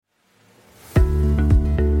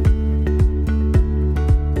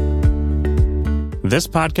This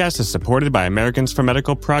podcast is supported by Americans for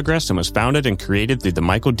Medical Progress and was founded and created through the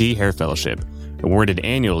Michael D. Hare Fellowship, awarded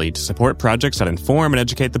annually to support projects that inform and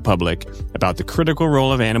educate the public about the critical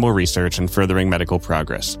role of animal research in furthering medical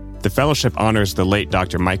progress. The fellowship honors the late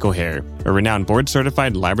Dr. Michael Hare, a renowned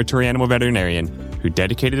board-certified laboratory animal veterinarian who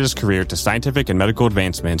dedicated his career to scientific and medical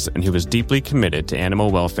advancements and who was deeply committed to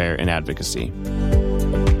animal welfare and advocacy.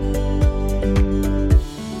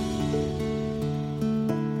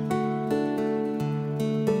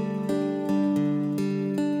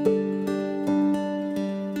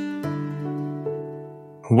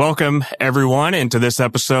 Welcome, everyone, into this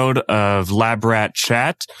episode of Lab Rat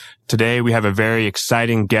Chat. Today, we have a very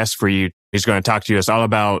exciting guest for you. He's going to talk to us all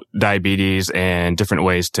about diabetes and different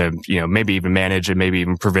ways to, maybe even manage and maybe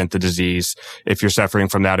even prevent the disease if you're suffering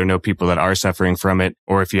from that or know people that are suffering from it,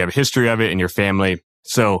 or if you have a history of it in your family.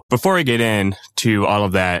 So before I get into all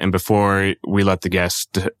of that and before we let the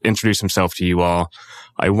guest introduce himself to you all,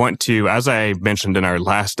 I want to, as I mentioned in our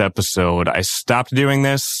last episode, I stopped doing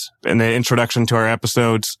this in the introduction to our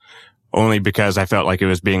episodes only because I felt like it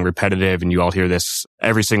was being repetitive and you all hear this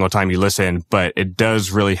every single time you listen, but it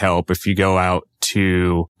does really help if you go out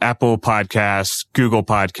to Apple Podcasts, Google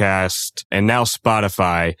Podcasts, and now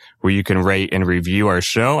Spotify, where you can rate and review our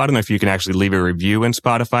show. I don't know if you can actually leave a review in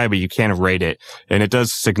Spotify, but you can rate it. And it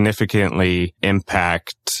does significantly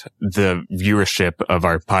impact the viewership of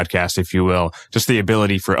our podcast, if you will. Just the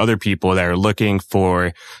ability for other people that are looking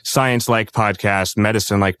for science-like podcasts,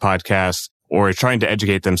 medicine-like podcasts, or trying to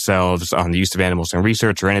educate themselves on the use of animals in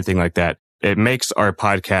research or anything like that. It makes our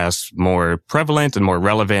podcast more prevalent and more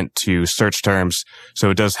relevant to search terms. So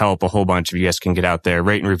it does help a whole bunch if you guys can get out there,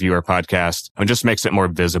 rate and review our podcast. It just makes it more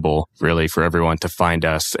visible, really, for everyone to find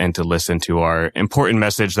us and to listen to our important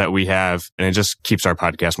message that we have. And it just keeps our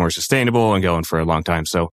podcast more sustainable and going for a long time.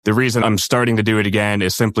 So the reason I'm starting to do it again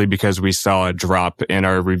is simply because we saw a drop in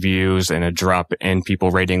our reviews and a drop in people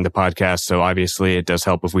rating the podcast. So obviously it does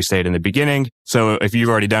help if we say it in the beginning. So if you've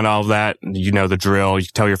already done all of that, you know the drill. You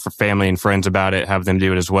tell your family and friends about it, have them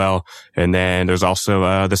do it as well. And then there's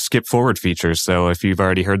also the skip forward feature. So if you've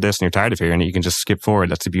already heard this and you're tired of hearing it, you can just skip forward.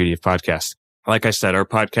 That's the beauty of podcasts. Like I said, our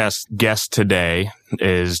podcast guest today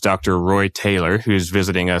is Dr. Roy Taylor, who's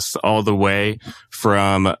visiting us all the way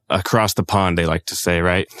from across the pond, they like to say,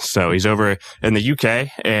 right? So he's over in the UK,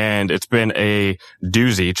 and it's been a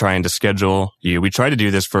doozy trying to schedule you. We tried to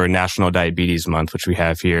do this for National Diabetes Month, which we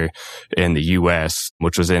have here in the US,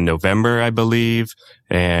 which was in November, I believe.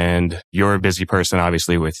 And you're a busy person,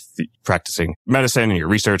 obviously, with practicing medicine and your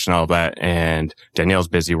research and all of that. And Danielle's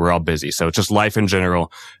busy. We're all busy. So just life in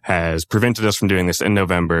general has prevented us from doing this in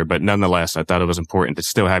November. But nonetheless, I thought it was important to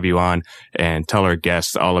still have you on and tell our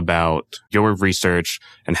guests all about your research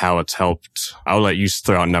and how it's helped. I'll let you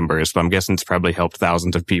throw out numbers, but I'm guessing it's probably helped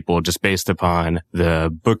thousands of people just based upon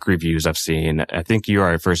the book reviews I've seen. I think you are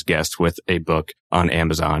our first guest with a book on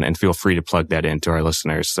Amazon, and feel free to plug that into our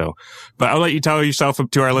listeners. So, but I'll let you tell yourself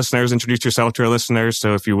to our listeners, introduce yourself to our listeners.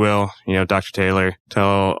 So if you will, Dr. Taylor,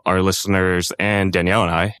 tell our listeners and Danielle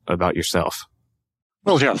and I about yourself.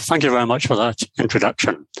 Well, Jeff, thank you very much for that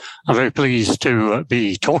introduction. I'm very pleased to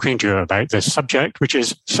be talking to you about this subject, which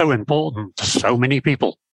is so important to so many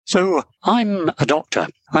people. So I'm a doctor.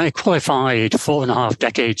 I qualified 4.5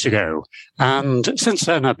 decades ago. And since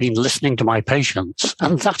then, I've been listening to my patients,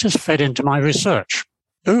 and that has fed into my research.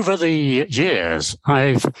 Over the years,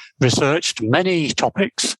 I've researched many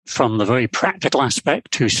topics, from the very practical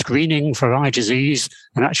aspect to screening for eye disease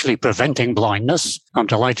and actually preventing blindness. I'm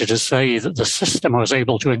delighted to say that the system I was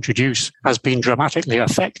able to introduce has been dramatically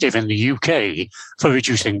effective in the UK for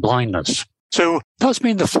reducing blindness. So that's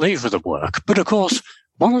been the flavour of the work. But of course,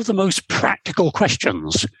 one of the most practical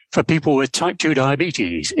questions for people with type 2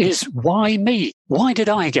 diabetes is, why me? Why did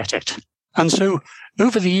I get it? And so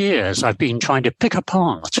over the years, I've been trying to pick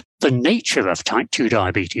apart the nature of type 2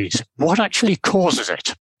 diabetes, what actually causes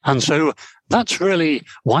it. And so that's really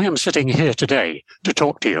why I'm sitting here today to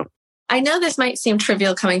talk to you. I know this might seem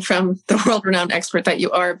trivial coming from the world-renowned expert that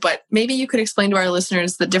you are, but maybe you could explain to our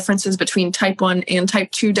listeners the differences between type 1 and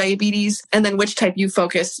type 2 diabetes, and then which type you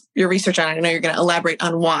focus your research on. I know you're going to elaborate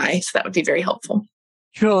on why, so that would be very helpful.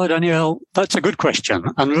 Sure, Danielle. That's a good question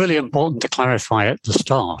and really important to clarify at the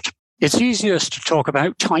start. It's easiest to talk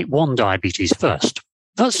about type 1 diabetes first.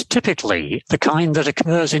 That's typically the kind that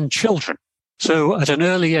occurs in children. So at an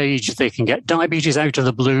early age, they can get diabetes out of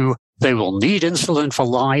the blue. They will need insulin for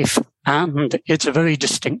life, and it's a very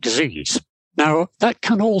distinct disease. Now, that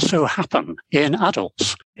can also happen in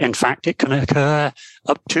adults. In fact, it can occur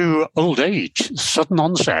up to old age, sudden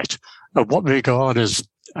onset of what we regard as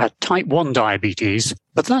type 1 diabetes,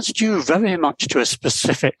 but that's due very much to a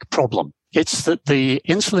specific problem. It's that the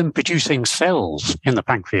insulin-producing cells in the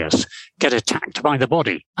pancreas get attacked by the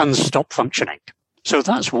body and stop functioning. So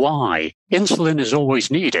that's why insulin is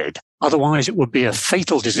always needed. Otherwise, it would be a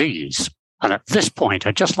fatal disease. And at this point,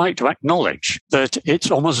 I'd just like to acknowledge that it's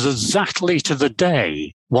almost exactly to the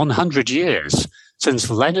day 100 years since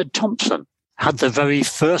Leonard Thompson had the very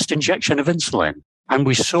first injection of insulin. And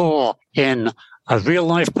we saw in a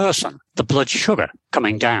real-life person the blood sugar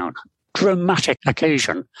coming down. Dramatic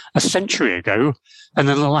occasion a century ago. And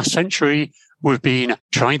in the last century, we've been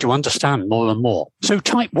trying to understand more and more. So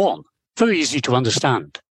type 1, very easy to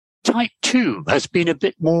understand. Type 2 has been a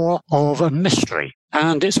bit more of a mystery,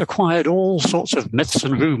 and it's acquired all sorts of myths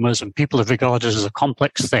and rumors, and people have regarded it as a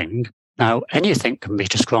complex thing. Now, anything can be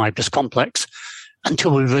described as complex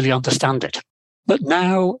until we really understand it. But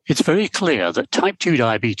now it's very clear that type 2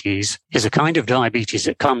 diabetes is a kind of diabetes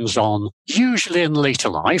that comes on usually in later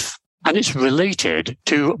life, and it's related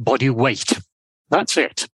to body weight. That's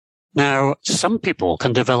it. Now, some people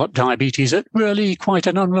can develop diabetes at really quite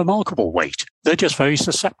an unremarkable weight. They're just very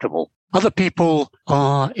susceptible. Other people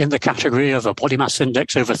are in the category of a body mass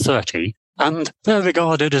index over 30, and they're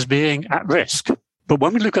regarded as being at risk. But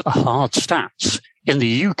when we look at the hard stats, in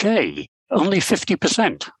the UK, only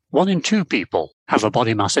 50%, 1 in 2 people have a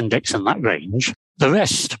body mass index in that range. The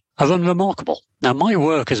rest are unremarkable. Now, my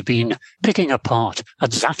work has been picking apart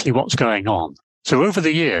exactly what's going on. So over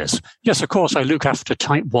the years, yes, of course, I look after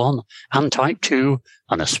type 1 and type 2,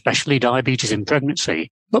 and especially diabetes in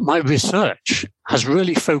pregnancy. But my research has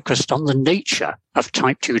really focused on the nature of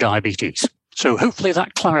type 2 diabetes. So hopefully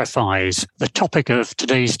that clarifies the topic of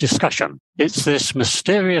today's discussion. It's this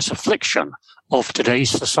mysterious affliction of today's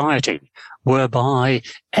society, whereby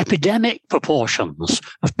epidemic proportions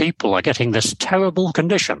of people are getting this terrible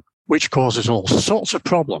condition, which causes all sorts of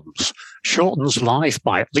problems, shortens life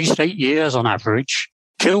by at least 8 years on average,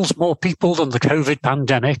 kills more people than the COVID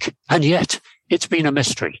pandemic, and yet it's been a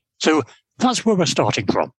mystery. So that's where we're starting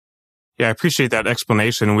from. Yeah, I appreciate that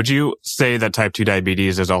explanation. Would you say that type 2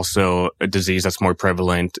 diabetes is also a disease that's more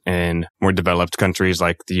prevalent in more developed countries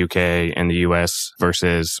like the UK and the US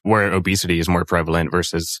versus where obesity is more prevalent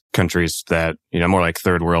versus countries that, more like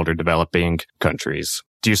third world or developing countries?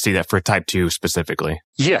 Do you see that for type 2 specifically?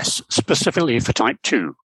 Yes, specifically for type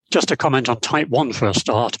 2. Just to comment on type 1 for a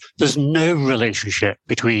start, there's no relationship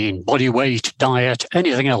between body weight, diet,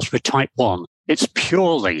 anything else with type 1. It's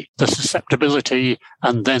purely the susceptibility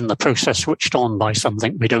and then the process switched on by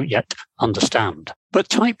something we don't yet understand. But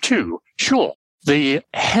type 2, sure, the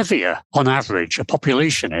heavier on average a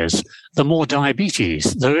population is, the more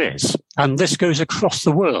diabetes there is. And this goes across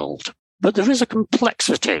the world. But there is a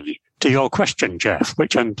complexity to your question, Jeff,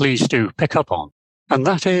 which I'm pleased to pick up on. And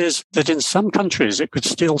that is that in some countries it could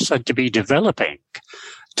still said to be developing.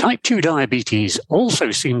 Type 2 diabetes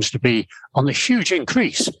also seems to be on a huge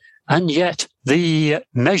increase. And yet the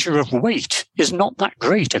measure of weight is not that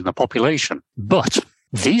great in the population. But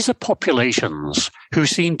these are populations who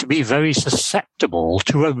seem to be very susceptible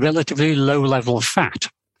to a relatively low level of fat.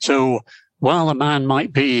 So while a man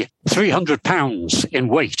might be 300 pounds in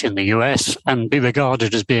weight in the US and be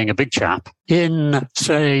regarded as being a big chap, in,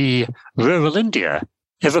 say, rural India,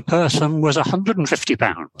 if a person was 150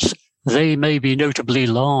 pounds, they may be notably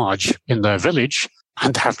large in their village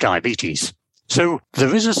and have diabetes. So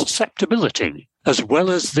there is a susceptibility as well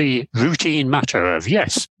as the routine matter of,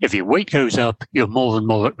 yes, if your weight goes up, you're more and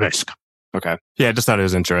more at risk. Okay. Yeah, I just thought it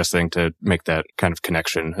was interesting to make that kind of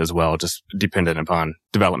connection as well, just dependent upon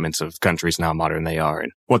developments of countries and how modern they are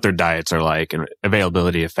and what their diets are like and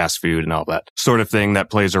availability of fast food and all that sort of thing that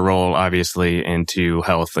plays a role, obviously, into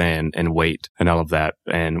health and weight and all of that.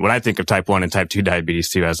 And when I think of type 1 and type 2 diabetes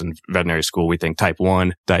too, as in veterinary school, we think type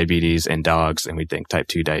 1 diabetes in dogs and we think type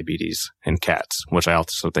 2 diabetes in cats, which I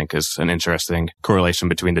also think is an interesting correlation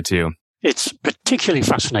between the two. It's particularly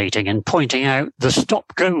fascinating in pointing out the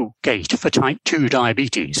stop-go gate for type 2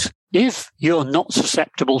 diabetes. If you're not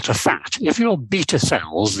susceptible to fat, if your beta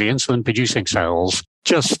cells, the insulin-producing cells,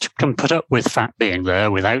 just can put up with fat being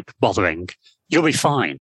there without bothering, you'll be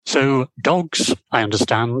fine. So dogs, I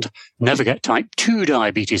understand, never get type 2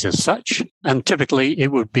 diabetes as such, and typically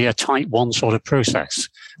it would be a type 1 sort of process.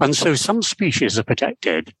 And so some species are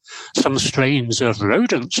protected, some strains of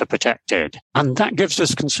rodents are protected, and that gives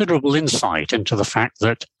us considerable insight into the fact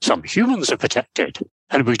that some humans are protected.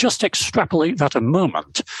 And we just extrapolate that a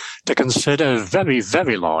moment to consider very,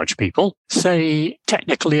 very large people, say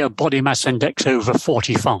technically a body mass index over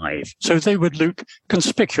 45, so they would look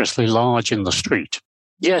conspicuously large in the street.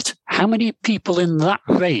 Yet, how many people in that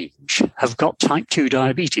range have got type 2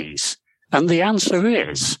 diabetes? And the answer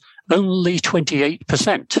is only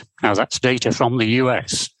 28%. Now, that's data from the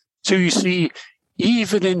US. So you see,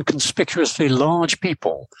 even in conspicuously large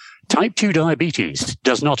people, type 2 diabetes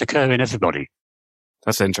does not occur in everybody.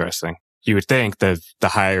 That's interesting. You would think that the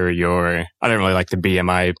higher your, I don't really like the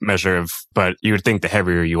BMI measure but you would think the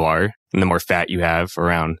heavier you are and the more fat you have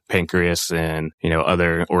around pancreas and,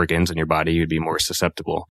 other organs in your body, you'd be more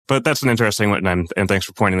susceptible. But that's an interesting one, and thanks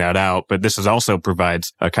for pointing that out. But this also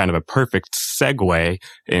provides a kind of a perfect segue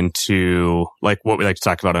into like what we like to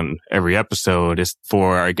talk about on every episode is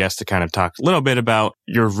for our guests to kind of talk a little bit about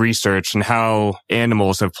your research and how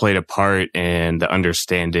animals have played a part in the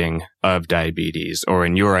understanding of diabetes, or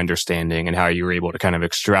in your understanding, and how you were able to kind of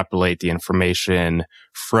extrapolate the information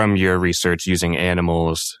from your research using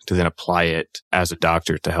animals to then apply it as a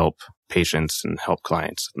doctor to help patients and help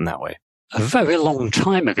clients in that way. A very long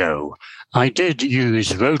time ago, I did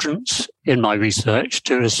use rodents in my research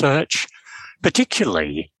to research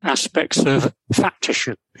particularly aspects of fat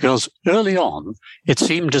tissue, because early on, it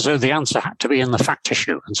seemed as though the answer had to be in the fat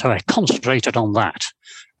tissue, and so I concentrated on that.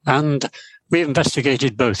 And we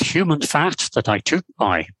investigated both human fat that I took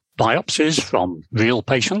by biopsies from real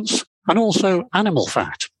patients, and also animal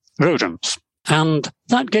fat, rodents. And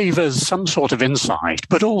that gave us some sort of insight,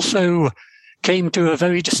 but also came to a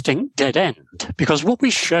very distinct dead end, because what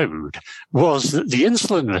we showed was that the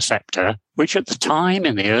insulin receptor, which at the time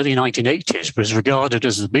in the early 1980s was regarded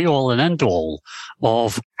as the be-all and end-all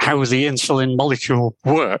of how the insulin molecule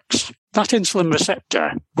works, that insulin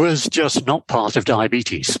receptor was just not part of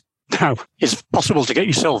diabetes. Now, it's possible to get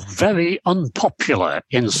yourself very unpopular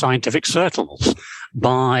in scientific circles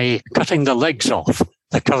by cutting the legs off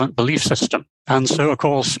the current belief system. And so, of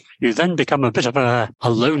course, you then become a bit of a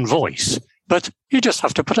lone voice. But you just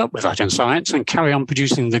have to put up with that in science and carry on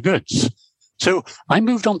producing the goods. So I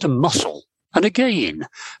moved on to muscle. And again,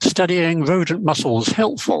 studying rodent muscle was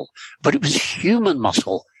helpful, but it was human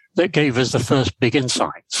muscle that gave us the first big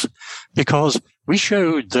insights, because we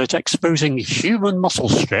showed that exposing human muscle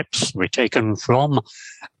strips were taken from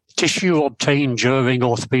tissue obtained during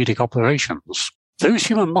orthopedic operations. Those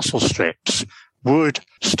human muscle strips would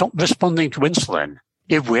stop responding to insulin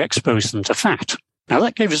if we exposed them to fat. Now,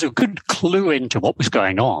 that gave us a good clue into what was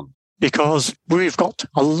going on, because we've got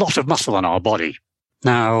a lot of muscle in our body.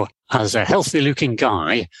 Now, as a healthy-looking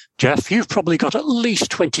guy, Jeff, you've probably got at least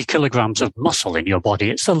 20 kilograms of muscle in your body.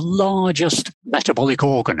 It's the largest metabolic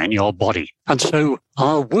organ in your body. And so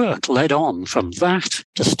our work led on from that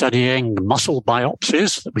to studying muscle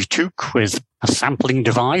biopsies that we took with a sampling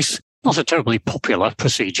device. Not a terribly popular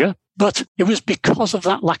procedure, but it was because of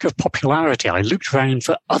that lack of popularity I looked around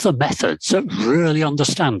for other methods of really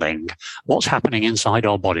understanding what's happening inside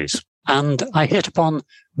our bodies. And I hit upon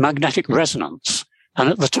magnetic resonance. And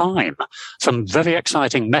at the time, some very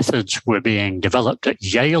exciting methods were being developed at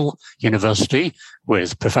Yale University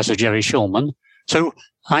with Professor Jerry Shulman. So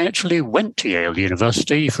I actually went to Yale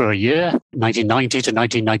University for a year, 1990 to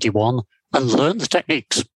 1991, and learned the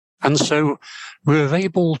techniques. And so we were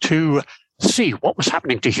able to see what was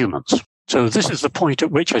happening to humans. So this is the point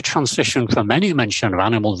at which I transitioned from any mention of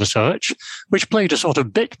animal research, which played a sort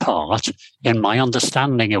of bit part in my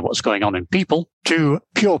understanding of what's going on in people, to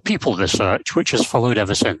pure people research, which has followed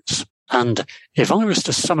ever since. And if I was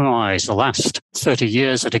to summarize the last 30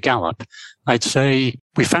 years at a gallop, I'd say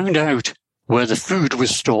we found out where the food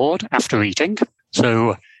was stored after eating.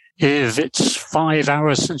 So if it's 5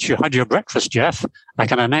 hours since you had your breakfast, Jeff, I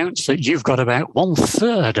can announce that you've got about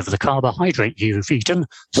 1/3 of the carbohydrate you've eaten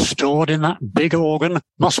stored in that big organ,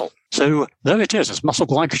 muscle. So there it is, it's muscle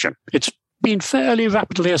glycogen. It's been fairly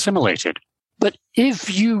rapidly assimilated. But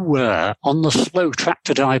if you were on the slow track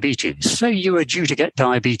to diabetes, say you were due to get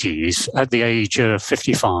diabetes at the age of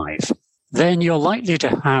 55, then you're likely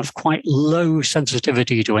to have quite low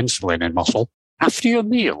sensitivity to insulin in muscle. After your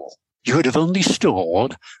meal, you would have only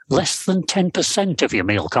stored less than 10% of your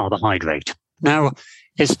meal carbohydrate. Now,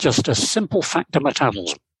 it's just a simple fact of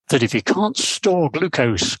metabolism that if you can't store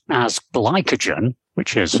glucose as glycogen,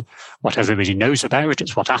 which is what everybody knows about,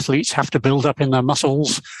 it's what athletes have to build up in their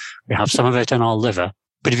muscles. We have some of it in our liver.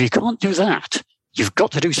 But if you can't do that, you've got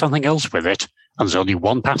to do something else with it. And there's only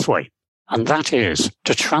one pathway, and that is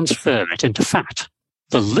to transfer it into fat.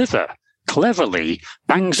 The liver cleverly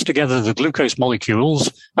bangs together the glucose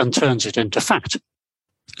molecules and turns it into fat.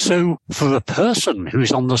 So for a person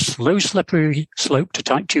who's on the slow, slippery slope to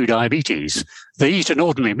type 2 diabetes, they eat an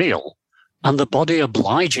ordinary meal, and the body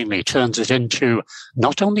obligingly turns it into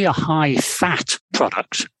not only a high-fat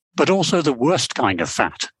product, but also the worst kind of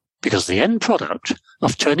fat, because the end product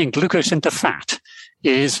of turning glucose into fat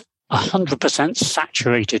is 100%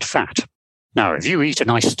 saturated fat. Now, if you eat a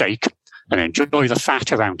nice steak and enjoy the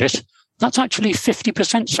fat around it, that's actually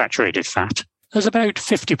 50% saturated fat. there's about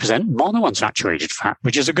 50% monounsaturated fat,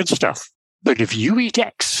 which is the good stuff. But if you eat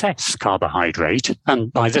excess carbohydrate,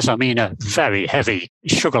 and by this I mean a very heavy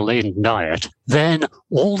sugar-laden diet, then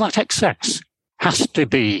all that excess has to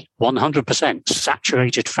be 100%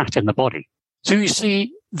 saturated fat in the body. So you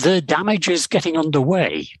see, the damage is getting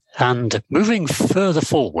underway. And moving further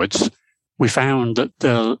forwards, we found that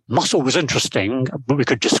the muscle was interesting, but we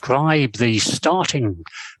could describe the starting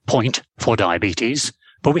point for diabetes,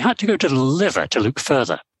 but we had to go to the liver to look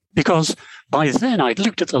further. Because by then I'd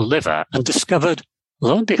looked at the liver and discovered,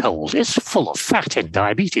 lo and behold, it's full of fat in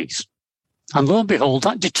diabetes. And lo and behold,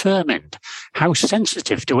 that determined how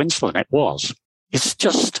sensitive to insulin it was. It's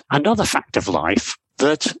just another fact of life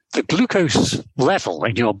that the glucose level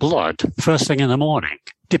in your blood first thing in the morning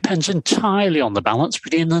depends entirely on the balance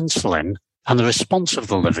between insulin and the response of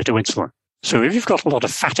the liver to insulin. So if you've got a lot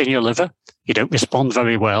of fat in your liver, you don't respond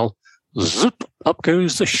very well, zip, up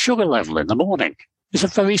goes the sugar level in the morning. It's a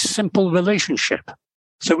very simple relationship.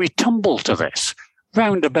 So we tumbled to this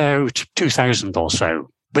round about 2000 or so.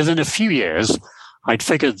 Within a few years, I'd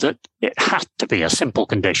figured that it had to be a simple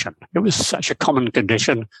condition. It was such a common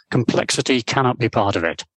condition, complexity cannot be part of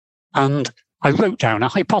it. And I wrote down a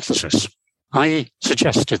hypothesis. I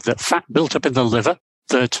suggested that fat built up in the liver,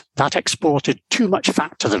 that exported too much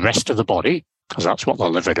fat to the rest of the body, because that's what the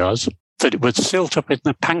liver does, that it would silt up in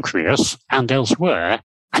the pancreas and elsewhere,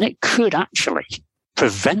 and it could actually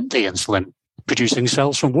prevent the insulin-producing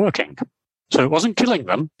cells from working. So it wasn't killing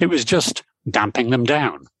them, it was just damping them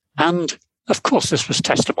down. And, of course, this was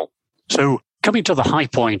testable. So, coming to the high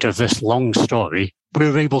point of this long story, we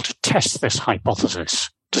were able to test this hypothesis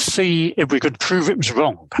to see if we could prove it was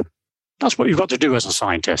wrong. That's what you've got to do as a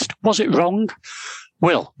scientist. Was it wrong?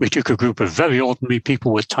 Well, we took a group of very ordinary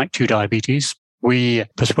people with type 2 diabetes. We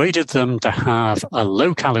persuaded them to have a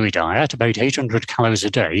low-calorie diet, about 800 calories a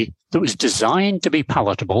day, that was designed to be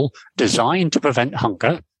palatable, designed to prevent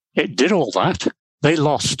hunger. It did all that. They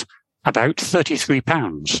lost about 33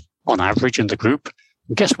 pounds on average in the group.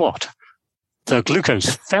 And guess what? The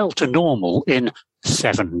glucose fell to normal in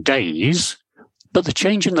 7 days, but the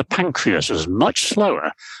change in the pancreas was much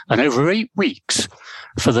slower. And over 8 weeks,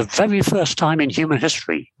 for the very first time in human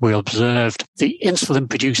history, we observed the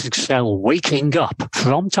insulin-producing cell waking up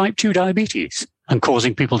from type 2 diabetes and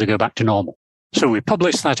causing people to go back to normal. So we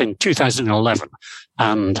published that in 2011,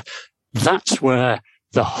 and that's where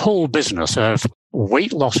the whole business of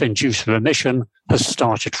weight loss-induced remission has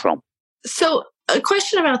started from. So a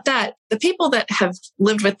question about that. The people that have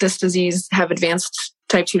lived with this disease have advanced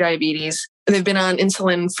type 2 diabetes. They've been on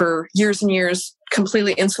insulin for years and years,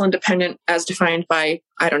 completely insulin dependent as defined by,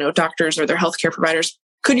 doctors or their healthcare providers.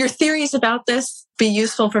 Could your theories about this be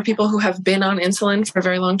useful for people who have been on insulin for a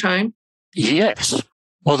very long time? Yes.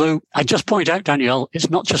 Although I just point out, Danielle, it's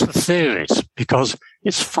not just the theories, because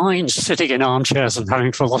it's fine sitting in armchairs and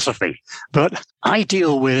having philosophy. But I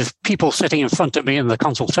deal with people sitting in front of me in the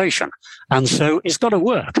consultation. And so it's got to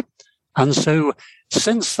work. And so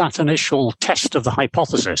since that initial test of the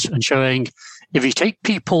hypothesis and showing if you take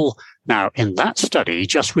people now in that study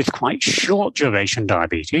just with quite short duration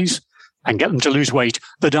diabetes and get them to lose weight,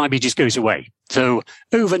 the diabetes goes away. So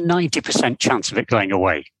over 90% chance of it going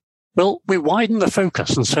away. Well, we widened the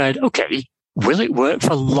focus and said, okay, will it work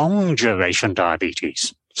for long duration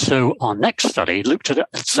diabetes? So our next study looked at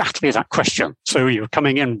exactly that question. So you're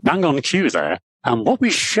coming in bang on cue there. And what we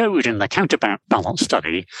showed in the counterbalance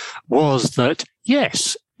study was that,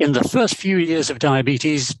 yes, in the first few years of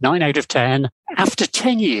diabetes, 9 out of 10. After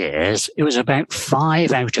 10 years, it was about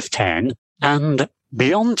 5 out of 10. And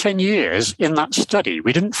beyond 10 years in that study,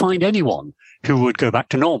 we didn't find anyone who would go back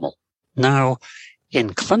to normal. Now,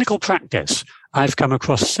 in clinical practice, I've come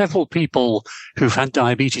across several people who've had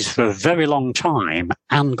diabetes for a very long time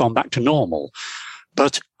and gone back to normal.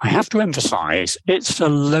 But I have to emphasize, it's a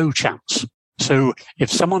low chance. So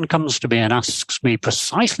if someone comes to me and asks me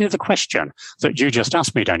precisely the question that you just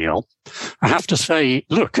asked me, Danielle, I have to say,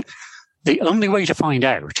 look, the only way to find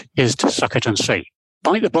out is to suck it and see.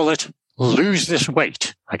 Bite the bullet, lose this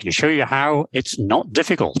weight. I can show you how. It's not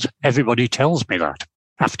difficult. Everybody tells me that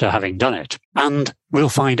after having done it. And we'll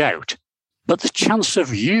find out. But the chance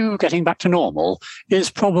of you getting back to normal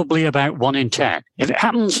is probably about 1 in 10. If it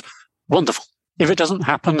happens, wonderful. If it doesn't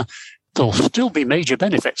happen, there'll still be major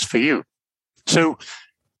benefits for you. So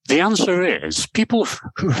the answer is people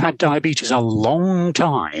who've had diabetes a long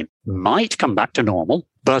time might come back to normal,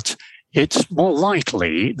 but it's more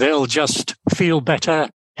likely they'll just feel better,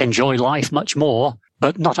 enjoy life much more,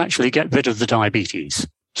 but not actually get rid of the diabetes.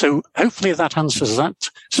 So hopefully that answers that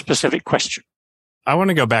specific question. I want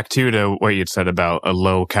to go back to what you'd said about a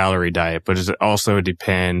low calorie diet, but does it also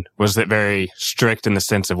depend? Was it very strict in the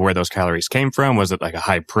sense of where those calories came from? Was it like a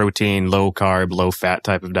high protein, low carb, low fat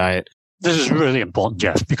type of diet? This is really important,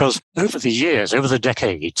 Jeff, because over the years, over the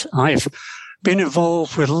decades, I've been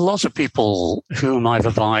involved with lots of people whom I've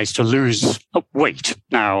advised to lose weight.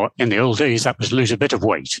 Now, in the old days, that was lose a bit of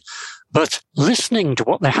weight. But listening to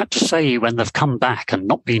what they had to say when they've come back and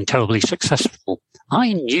not been terribly successful,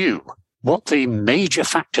 I knew what the major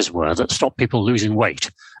factors were that stopped people losing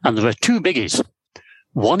weight. And there are two biggies.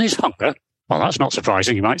 One is hunger. Well, that's not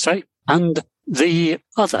surprising, you might say. And the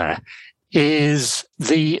other is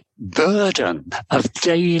the burden of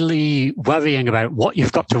daily worrying about what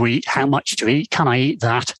you've got to eat, how much to eat, can I eat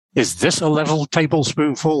that? Is this a level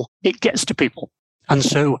tablespoonful? It gets to people. And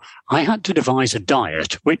so I had to devise a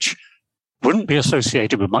diet which wouldn't be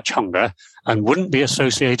associated with much hunger and wouldn't be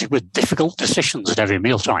associated with difficult decisions at every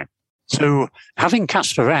mealtime. So having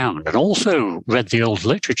cast around and also read the old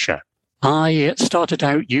literature, I started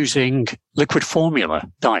out using liquid formula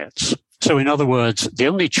diets. So in other words, the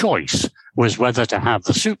only choice was whether to have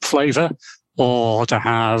the soup flavor or to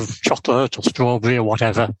have chocolate or strawberry or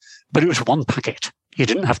whatever. But it was one packet. You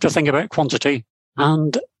didn't have to think about quantity.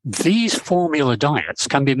 And these formula diets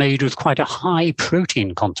can be made with quite a high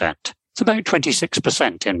protein content. It's about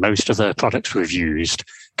 26% in most of the products we've used,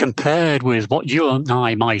 compared with what you and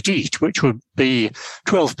I might eat, which would be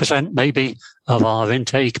 12% maybe of our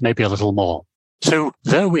intake, maybe a little more. So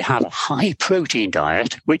there we have a high protein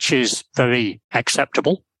diet, which is very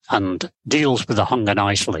acceptable and deals with the hunger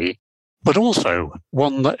nicely, but also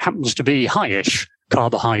one that happens to be highish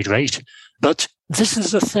carbohydrate. But this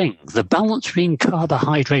is the thing, the balance between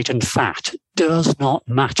carbohydrate and fat does not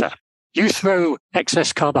matter. You throw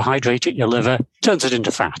excess carbohydrate at your liver, turns it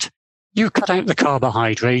into fat. You cut out the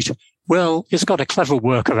carbohydrate, well, it's got a clever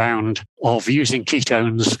workaround of using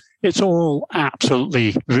ketones. It's all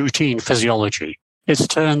absolutely routine physiology. It's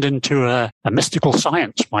turned into a mystical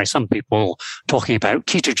science by some people talking about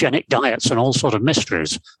ketogenic diets and all sort of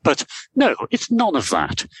mysteries. But no, it's none of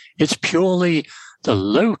that. It's purely the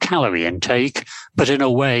low calorie intake, but in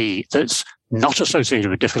a way that's not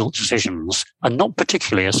associated with difficult decisions and not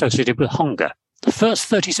particularly associated with hunger. The first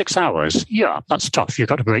 36 hours, yeah, that's tough. You've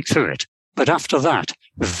got to break through it. But after that,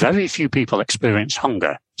 very few people experience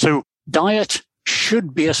hunger. So diet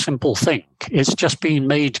should be a simple thing. It's just been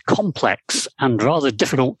made complex and rather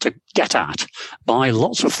difficult to get at by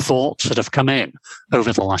lots of thoughts that have come in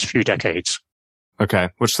over the last few decades. Okay,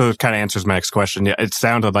 which so kind of answers my next question. Yeah, it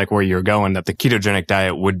sounded like where you're going, that the ketogenic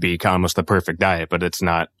diet would be almost the perfect diet, but it's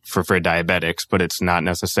not for diabetics, but it's not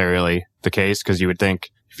necessarily the case, because you would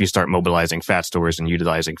think if you start mobilizing fat stores and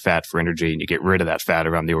utilizing fat for energy and you get rid of that fat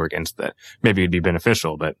around the organs, that maybe it'd be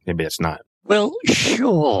beneficial, but maybe it's not. Well,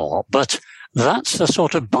 sure, but that's a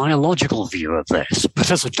sort of biological view of this.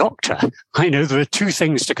 But as a doctor, I know there are two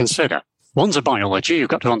things to consider. One's a biology, you've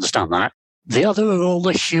got to understand that. The other are all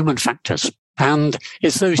the human factors. And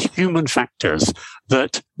it's those human factors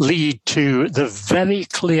that lead to the very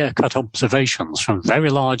clear-cut observations from very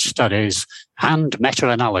large studies and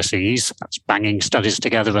meta-analyses, that's banging studies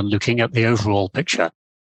together and looking at the overall picture.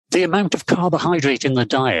 The amount of carbohydrate in the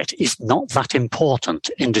diet is not that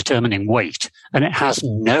important in determining weight, and it has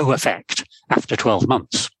no effect after 12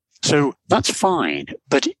 months. So that's fine.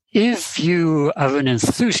 But if you are an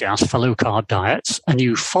enthusiast for low-carb diets and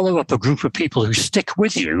you follow up a group of people who stick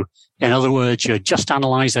with you, in other words, you're just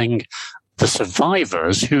analyzing the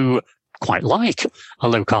survivors who quite like a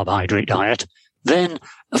low-carbohydrate diet, then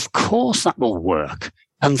of course that will work.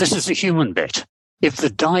 And this is the human bit. If the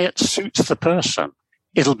diet suits the person,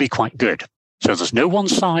 it'll be quite good. So there's no one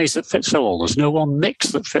size that fits all. There's no one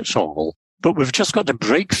mix that fits all. But we've just got to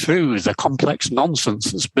break through the complex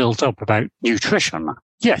nonsense that's built up about nutrition.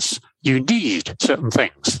 Yes, you need certain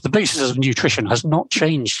things. The basis of nutrition has not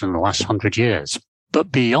changed in the last 100 years.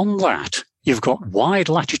 But beyond that, you've got wide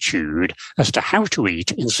latitude as to how to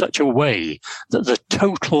eat in such a way that the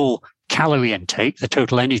total calorie intake, the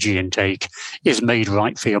total energy intake, is made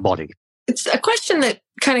right for your body. It's a question that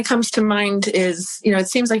kind of comes to mind is, it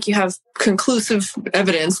seems like you have conclusive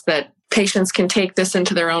evidence that patients can take this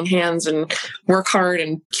into their own hands and work hard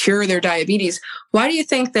and cure their diabetes. Why do you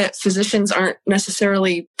think that physicians aren't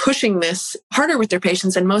necessarily pushing this harder with their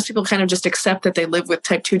patients, and most people kind of just accept that they live with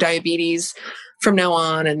type 2 diabetes from now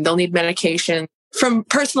on and they'll need medication? From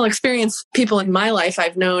personal experience, people in my life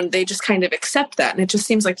I've known, they just kind of accept that. And it just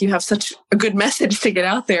seems like you have such a good message to get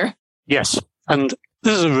out there. Yes. And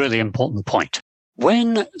this is a really important point.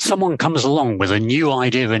 When someone comes along with a new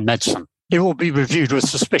idea in medicine, it will be reviewed with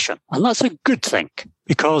suspicion. And that's a good thing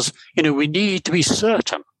because, we need to be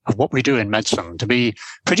certain of what we do in medicine, to be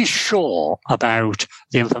pretty sure about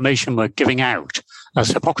the information we're giving out. As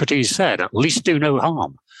Hippocrates said, at least do no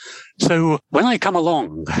harm. So when I come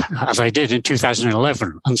along, as I did in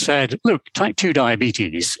 2011, and said, look, type 2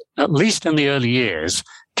 diabetes, at least in the early years,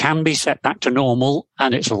 can be set back to normal,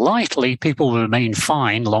 and it's likely people will remain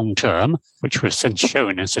fine long term, which was since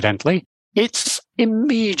shown incidentally, it's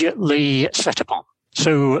immediately set upon.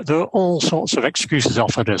 So there are all sorts of excuses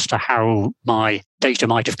offered as to how my data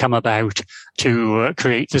might have come about to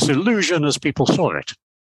create this illusion as people saw it.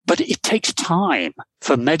 But it takes time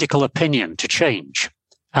for medical opinion to change.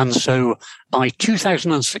 And so by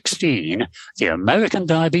 2016, the American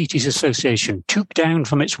Diabetes Association took down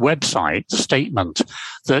from its website the statement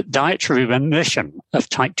that dietary remission of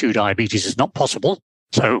type 2 diabetes is not possible.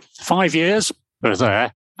 So 5 years, we're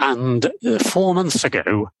there. And 4 months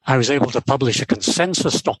ago, I was able to publish a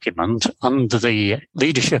consensus document under the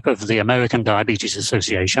leadership of the American Diabetes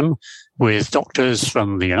Association with doctors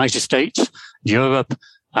from the United States, Europe,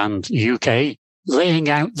 and the UK, laying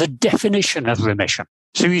out the definition of remission.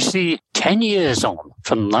 So you see, 10 years on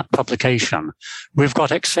from that publication, we've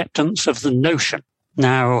got acceptance of the notion.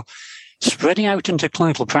 Now, spreading out into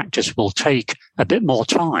clinical practice will take a bit more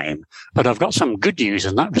time, but I've got some good news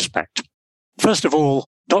in that respect. First of all,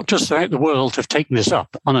 doctors throughout the world have taken this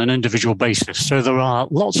up on an individual basis, so there are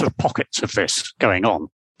lots of pockets of this going on.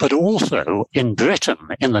 But also in Britain,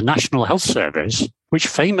 in the National Health Service, which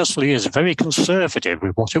famously is very conservative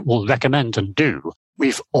with what it will recommend and do,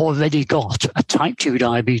 we've already got a type 2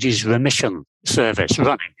 diabetes remission service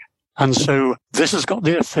running. And so this has got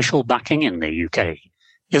the official backing in the UK.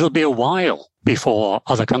 It'll be a while before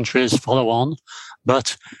other countries follow on,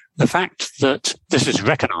 but the fact that this is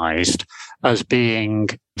recognized as being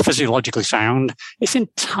physiologically sound, it's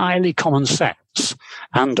entirely common sense.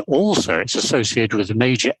 And also it's associated with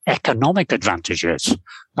major economic advantages.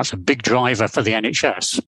 That's a big driver for the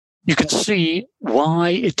NHS. You can see why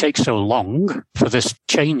it takes so long for this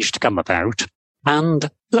change to come about. And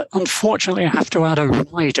unfortunately, I have to add a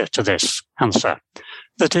rider to this answer.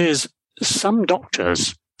 That is, some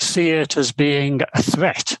doctors see it as being a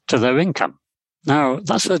threat to their income. Now,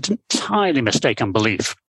 that's an entirely mistaken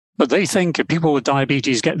belief. But they think if people with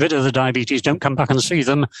diabetes get rid of the diabetes, don't come back and see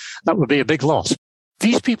them, that would be a big loss.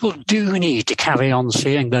 These people do need to carry on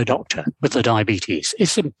seeing their doctor with the diabetes.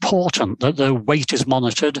 It's important that their weight is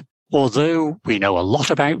monitored. Although we know a lot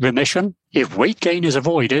about remission, if weight gain is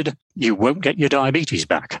avoided, you won't get your diabetes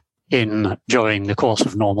back during the course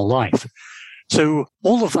of normal life. So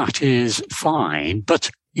all of that is fine, but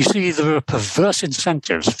you see, there are perverse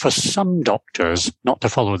incentives for some doctors not to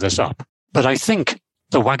follow this up. But I think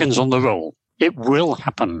the wagon's on the roll. It will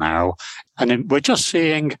happen now. And we're just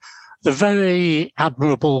seeing the very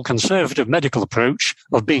admirable conservative medical approach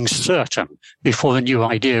of being certain before a new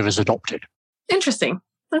idea is adopted. Interesting.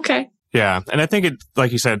 Okay. Yeah. And I think it,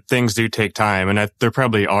 like you said, things do take time. And there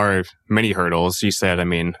probably are many hurdles. You said, I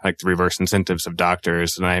mean, like the reverse incentives of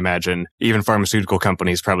doctors. And I imagine even pharmaceutical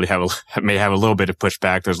companies probably may have a little bit of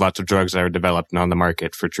pushback. There's lots of drugs that are developed and on the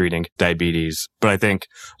market for treating diabetes. But I think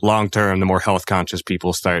long term, the more health conscious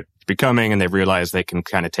people start becoming and they realize they can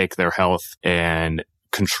kind of take their health and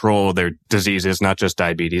control their diseases, not just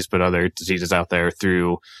diabetes, but other diseases out there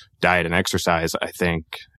through diet and exercise, I think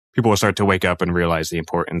people will start to wake up and realize the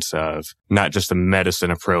importance of not just a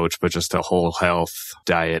medicine approach, but just a whole health,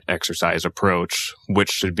 diet, exercise approach, which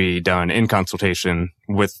should be done in consultation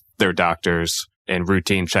with their doctors and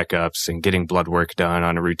routine checkups and getting blood work done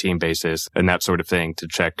on a routine basis and that sort of thing to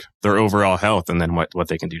check their overall health and then what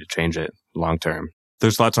they can do to change it long term.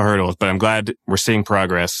 There's lots of hurdles, but I'm glad we're seeing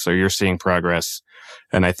progress, or you're seeing progress.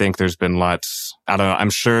 And I think there's been lots, I don't know, I'm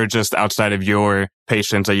sure just outside of your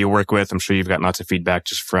patients that you work with, I'm sure you've got lots of feedback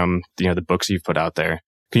just from, the books you've put out there.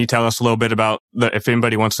 Can you tell us a little bit about if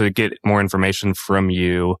anybody wants to get more information from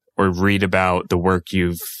you or read about the work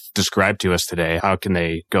you've described to us today, how can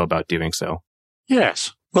they go about doing so?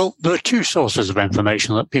 Yes. Well, there are two sources of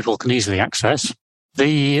information that people can easily access.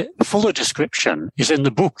 The fuller description is in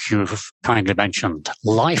the book you've kindly mentioned,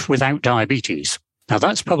 Life Without Diabetes. Now,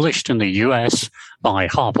 that's published in the US by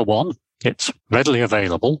HarperOne. It's readily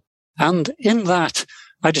available. And in that,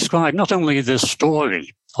 I describe not only the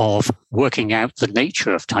story of working out the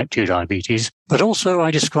nature of type 2 diabetes, but also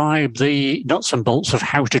I describe the nuts and bolts of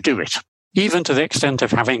how to do it, even to the extent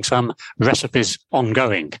of having some recipes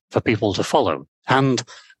ongoing for people to follow. And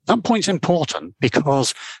that point's important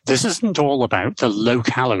because this isn't all about the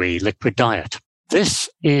low-calorie liquid diet. This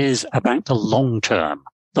is about the long term.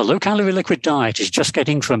 The low-calorie liquid diet is just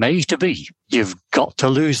getting from A to B. You've got to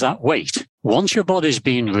lose that weight. Once your body's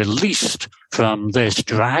been released from this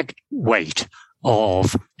drag weight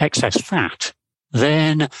of excess fat,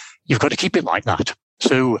 then you've got to keep it like that.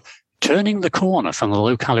 So turning the corner from the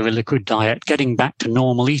low-calorie liquid diet, getting back to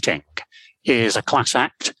normal eating is a class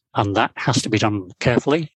act, and that has to be done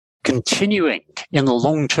carefully. Continuing in the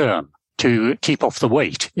long term to keep off the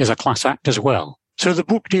weight is a class act as well. So the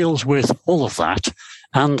book deals with all of that.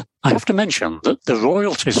 And I have to mention that the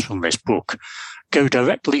royalties from this book go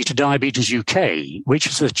directly to Diabetes UK, which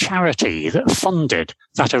is the charity that funded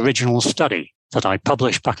that original study that I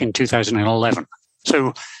published back in 2011.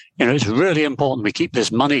 So, it's really important we keep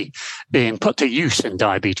this money being put to use in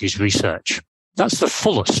diabetes research. That's the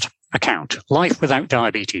fullest account, Life Without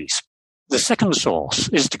Diabetes. The second source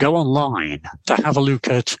is to go online to have a look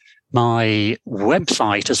at my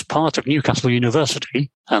website as part of Newcastle University.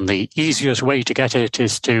 And the easiest way to get it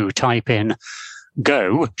is to type in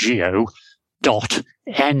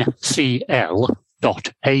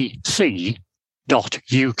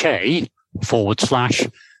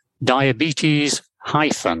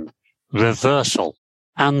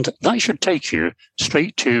And that should take you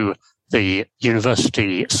straight to the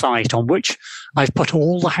university site on which I've put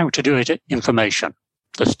all the how to do it information.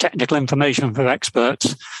 There's technical information for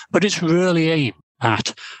experts, but it's really aimed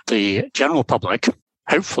at the general public.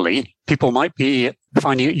 Hopefully, people might be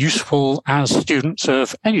finding it useful as students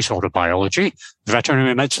of any sort of biology.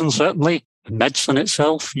 Veterinary medicine, certainly. Medicine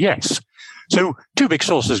itself, yes. So, two big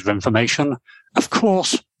sources of information. Of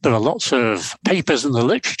course, there are lots of papers in the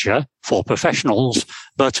literature for professionals,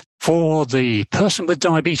 but for the person with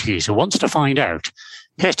diabetes who wants to find out,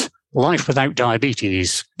 hit Life Without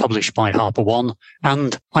Diabetes, published by HarperOne,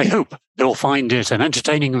 and I hope they'll find it an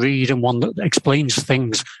entertaining read and one that explains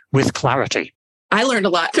things with clarity. I learned a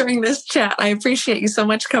lot during this chat. I appreciate you so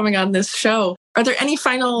much coming on this show. Are there any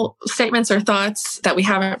final statements or thoughts that we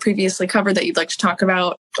haven't previously covered that you'd like to talk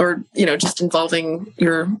about, or, just involving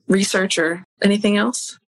your research or anything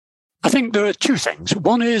else? I think there are two things.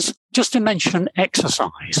 One is just to mention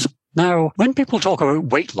exercise. Now, when people talk about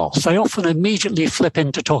weight loss, they often immediately flip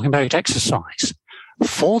into talking about exercise.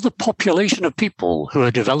 For the population of people who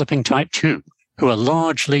are developing type 2, who are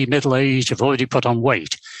largely middle-aged, have already put on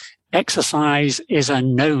weight, exercise is a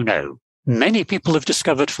no-no. Many people have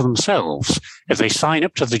discovered for themselves, if they sign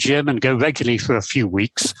up to the gym and go regularly for a few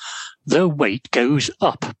weeks, their weight goes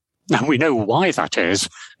up. Now, we know why that is,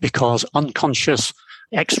 because unconscious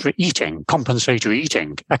extra eating, compensatory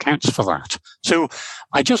eating, accounts for that. So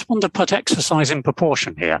I just want to put exercise in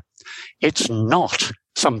proportion here. It's not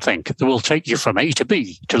something that will take you from A to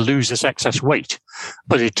B to lose this excess weight,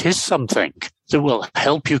 but it is something that will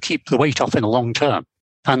help you keep the weight off in the long term.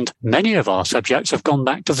 And many of our subjects have gone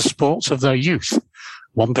back to the sports of their youth.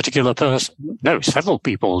 One particular person, several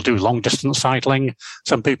people do long distance cycling.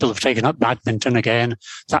 Some people have taken up badminton again.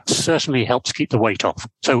 That certainly helps keep the weight off.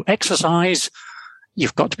 So exercise,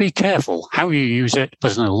 you've got to be careful how you use it,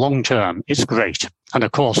 but in the long term, it's great. And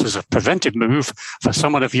of course, as a preventive move for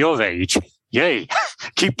someone of your age, yay,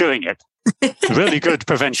 keep doing it. Really good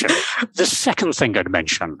prevention. The second thing I'd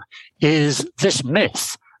mention is this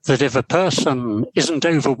myth that if a person isn't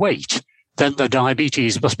overweight, then the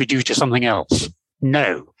diabetes must be due to something else.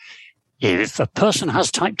 No. If a person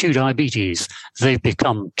has type 2 diabetes, they've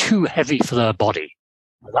become too heavy for their body.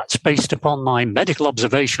 That's based upon my medical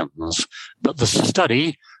observations, but the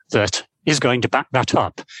study that is going to back that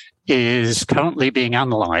up is currently being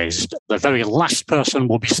analysed. The very last person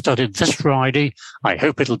will be studied this Friday. I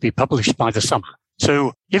hope it'll be published by the summer.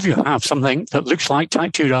 So if you have something that looks like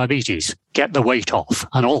type 2 diabetes, get the weight off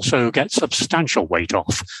and also get substantial weight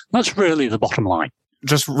off. That's really the bottom line.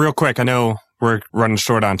 Just real quick, I know we're running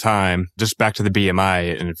short on time. Just back to the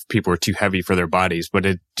BMI and if people are too heavy for their bodies. But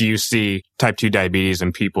do you see type 2 diabetes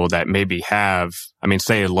in people that maybe have,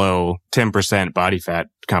 say a low 10% body fat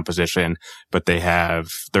composition, but they're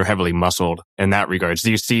heavily muscled in that regards?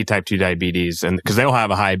 Do you see type 2 diabetes? And because they'll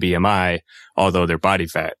have a high BMI, although their body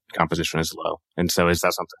fat composition is low. And so is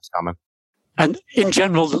that something that's common? And in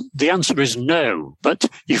general, the answer is no. But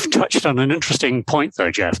you've touched on an interesting point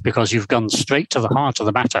there, Jeff, because you've gone straight to the heart of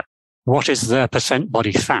the matter. What is their percent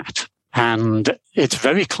body fat? And it's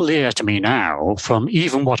very clear to me now, from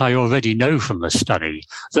even what I already know from this study,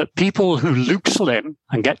 that people who look slim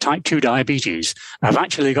and get type 2 diabetes have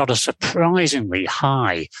actually got a surprisingly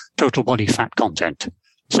high total body fat content.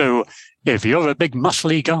 So if you're a big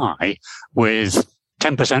muscly guy with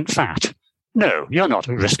 10% fat, no, you're not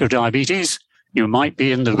at risk of diabetes. You might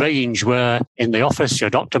be in the range where in the office, your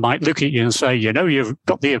doctor might look at you and say, you've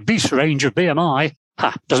got the obese range of BMI.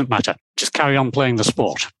 Doesn't matter. Just carry on playing the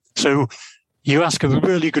sport. So you ask a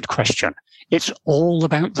really good question. It's all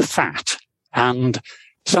about the fat. And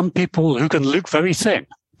some people who can look very thin,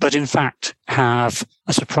 but in fact have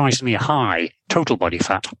a surprisingly high total body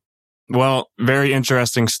fat. Well, very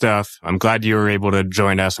interesting stuff. I'm glad you were able to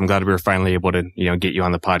join us. I'm glad we were finally able to, get you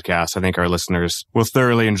on the podcast. I think our listeners will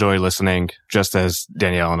thoroughly enjoy listening, just as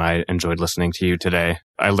Danielle and I enjoyed listening to you today.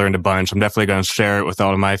 I learned a bunch. I'm definitely going to share it with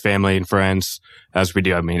all of my family and friends, as we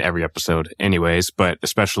do, every episode anyways, but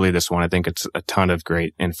especially this one. I think it's a ton of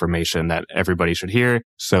great information that everybody should hear.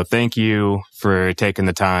 So thank you for taking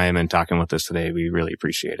the time and talking with us today. We really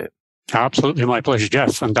appreciate it. Absolutely my pleasure,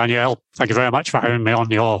 Jeff. And Danielle, thank you very much for having me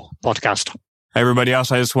on your podcast. Everybody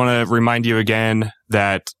else, I just want to remind you again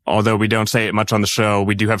that although we don't say it much on the show,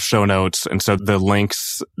 we do have show notes. And so the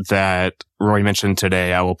links that Roy mentioned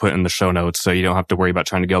today, I will put in the show notes. So you don't have to worry about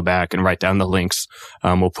trying to go back and write down the links.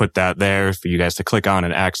 We'll put that there for you guys to click on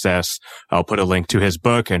and access. I'll put a link to his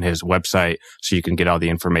book and his website so you can get all the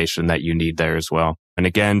information that you need there as well. And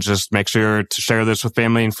again, just make sure to share this with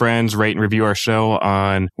family and friends, rate and review our show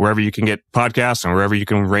on wherever you can get podcasts and wherever you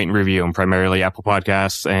can rate and review them, primarily Apple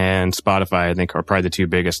Podcasts and Spotify, I think are probably the two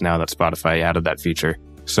biggest now that Spotify added that feature.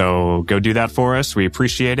 So go do that for us. We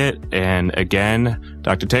appreciate it. And again,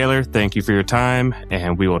 Dr. Taylor, thank you for your time,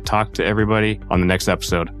 and we will talk to everybody on the next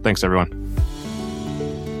episode. Thanks, everyone.